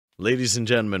Ladies and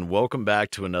gentlemen, welcome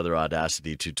back to another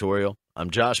Audacity tutorial.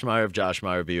 I'm Josh Meyer of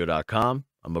JoshMeyerVO.com.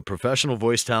 I'm a professional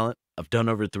voice talent. I've done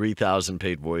over 3,000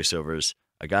 paid voiceovers.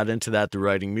 I got into that through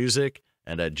writing music,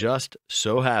 and I just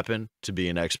so happen to be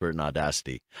an expert in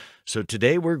Audacity. So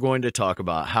today we're going to talk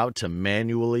about how to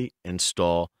manually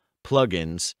install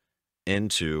plugins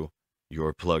into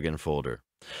your plugin folder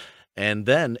and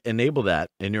then enable that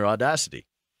in your Audacity.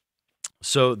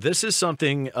 So this is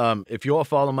something, if you all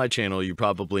follow my channel, you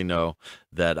probably know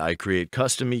that I create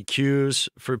custom EQs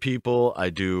for people.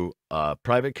 I do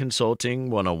private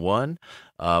consulting one-on-one,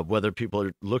 whether people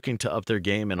are looking to up their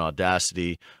game in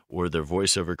Audacity or their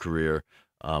voiceover career,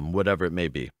 whatever it may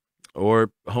be,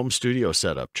 or home studio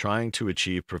setup, trying to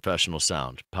achieve professional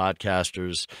sound,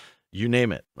 podcasters, you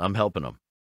name it, I'm helping them.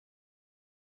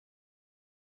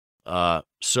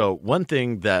 So one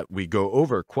thing that we go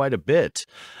over quite a bit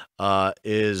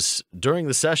is during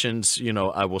the sessions,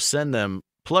 I will send them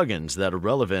plugins that are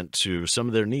relevant to some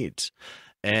of their needs,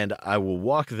 and I will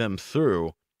walk them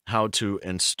through how to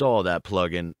install that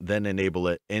plugin, then enable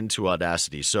it into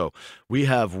Audacity. So we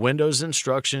have Windows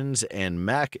instructions and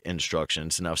Mac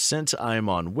instructions. Now, since I'm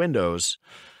on Windows,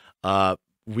 I'm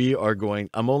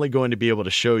only going to be able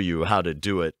to show you how to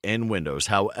do it in Windows.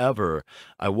 However,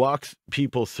 I walk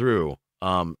people through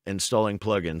installing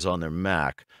plugins on their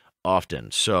Mac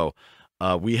often. So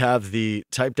we have the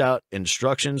typed out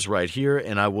instructions right here,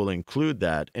 and I will include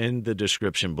that in the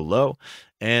description below.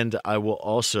 And I will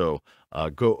also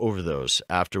go over those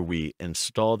after we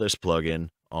install this plugin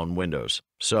on Windows.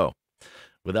 So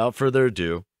without further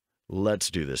ado,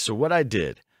 let's do this. So what I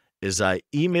did is I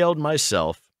emailed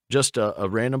myself just a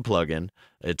random plugin.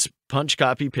 It's punch,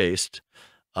 copy, paste.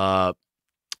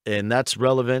 And that's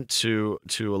relevant to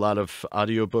a lot of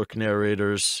audiobook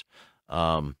narrators.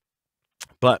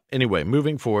 But anyway,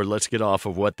 moving forward, let's get off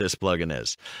of what this plugin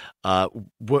is.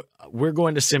 We're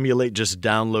going to simulate just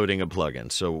downloading a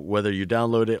plugin. So whether you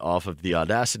download it off of the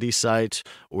Audacity site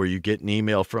or you get an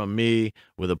email from me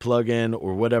with a plugin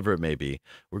or whatever it may be,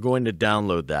 we're going to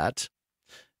download that.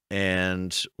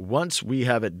 And once we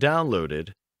have it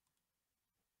downloaded,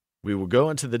 we will go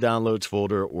into the downloads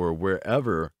folder or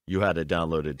wherever you had it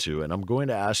downloaded to, and I'm going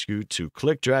to ask you to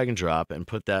click, drag, and drop and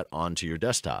put that onto your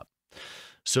desktop.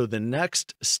 So the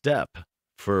next step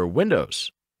for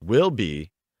Windows will be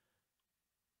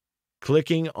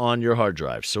clicking on your hard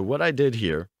drive. So what I did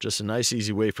here, just a nice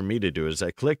easy way for me to do, is I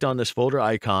clicked on this folder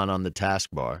icon on the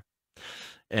taskbar,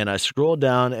 and I scrolled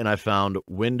down and I found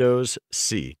Windows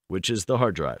C, which is the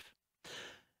hard drive.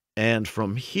 And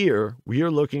from here, we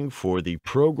are looking for the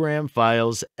program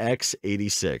files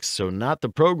x86. So not the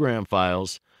program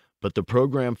files, but the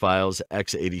program files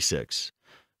x86.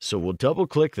 So we'll double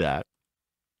click that.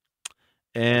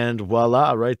 And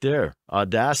voila, right there,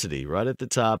 Audacity, right at the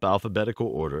top, alphabetical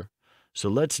order. So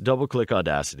let's double click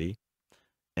Audacity.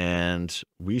 And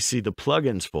we see the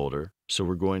plugins folder. So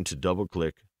we're going to double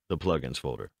click the plugins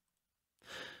folder.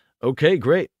 Okay,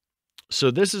 great. So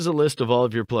this is a list of all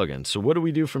of your plugins. So what do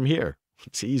we do from here?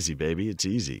 It's easy, baby. It's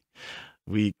easy.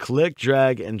 We click,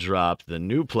 drag, and drop the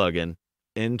new plugin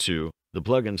into the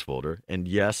plugins folder. And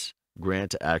yes,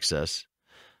 grant access.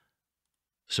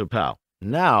 So pow.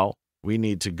 Now we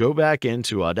need to go back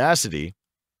into Audacity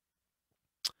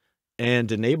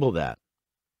and enable that.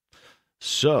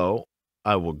 So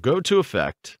I will go to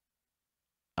Effect.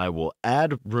 I will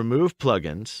add Remove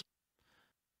Plugins.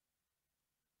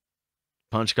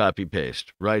 Punch, copy,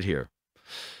 paste right here.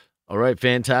 All right,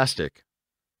 fantastic.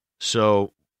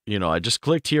 So, I just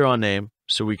clicked here on name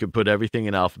so we could put everything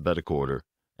in alphabetical order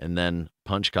and then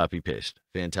punch, copy, paste.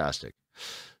 Fantastic.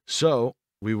 So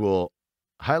we will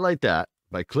highlight that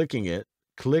by clicking it,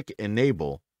 click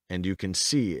enable, and you can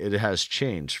see it has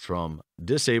changed from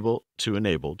disable to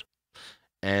enabled.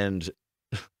 And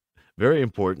very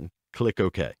important, click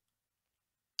OK.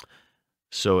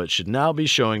 So it should now be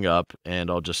showing up, and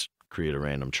I'll just create a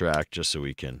random track just so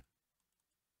we can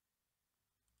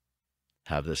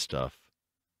have this stuff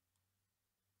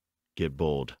get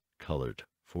bold colored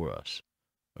for us.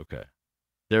 Okay,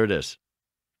 there it is.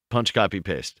 Punch, copy,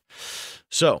 paste.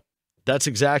 So that's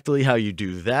exactly how you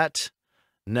do that.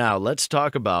 Now let's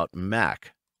talk about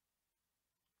Mac.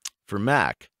 For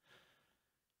Mac,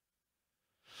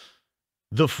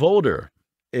 the folder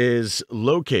is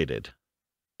located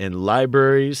in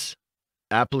Libraries,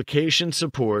 Application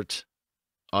Support,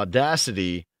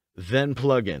 Audacity, then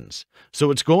Plugins. So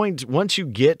it's going to, once you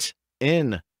get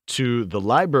in to the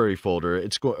library folder,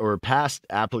 or past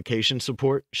Application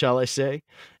Support, shall I say,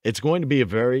 it's going to be a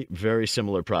very, very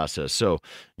similar process. So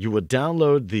you would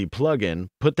download the plugin,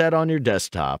 put that on your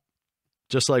desktop,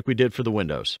 just like we did for the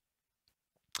Windows.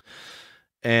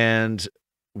 and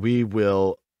we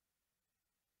will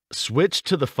switch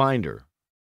to the Finder.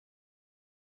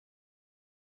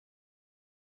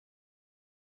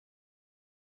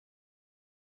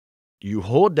 You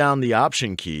hold down the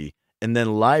Option key, and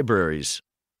then Library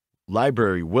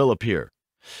will appear.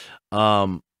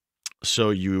 So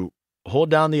you hold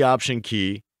down the Option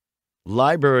key,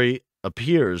 Library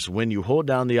appears when you hold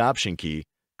down the Option key,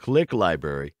 click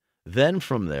Library, then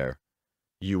from there,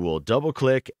 you will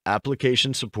double-click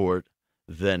Application Support,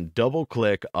 then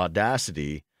double-click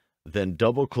Audacity, then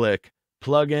double-click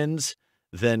Plugins,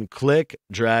 then click,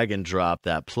 drag, and drop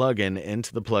that plugin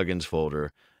into the Plugins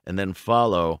folder, and then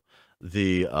follow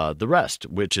the rest,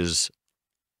 which is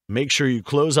make sure you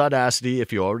close Audacity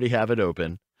if you already have it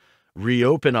open,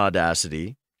 reopen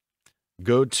Audacity,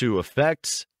 go to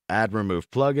Effects, Add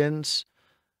Remove Plugins,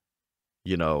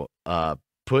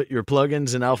 put your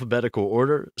plugins in alphabetical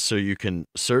order so you can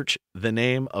search the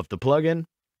name of the plugin.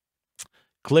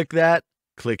 Click that,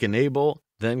 click Enable,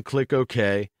 then click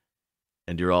OK,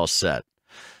 and you're all set.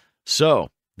 So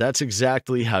that's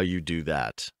exactly how you do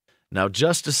that. Now,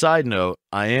 just a side note,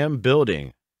 I am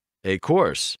building a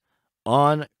course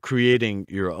on creating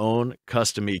your own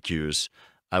custom EQs.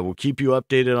 I will keep you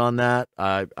updated on that.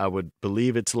 I would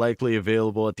believe it's likely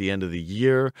available at the end of the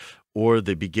year or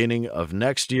the beginning of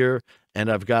next year. And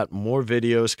I've got more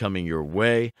videos coming your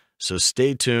way, so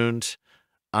stay tuned.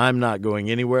 I'm not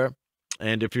going anywhere.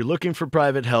 And if you're looking for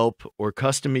private help or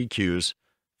custom EQs,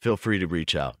 feel free to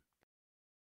reach out.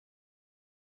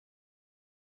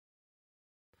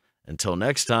 Until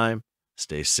next time,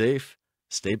 stay safe,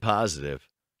 stay positive.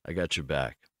 I got your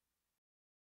back.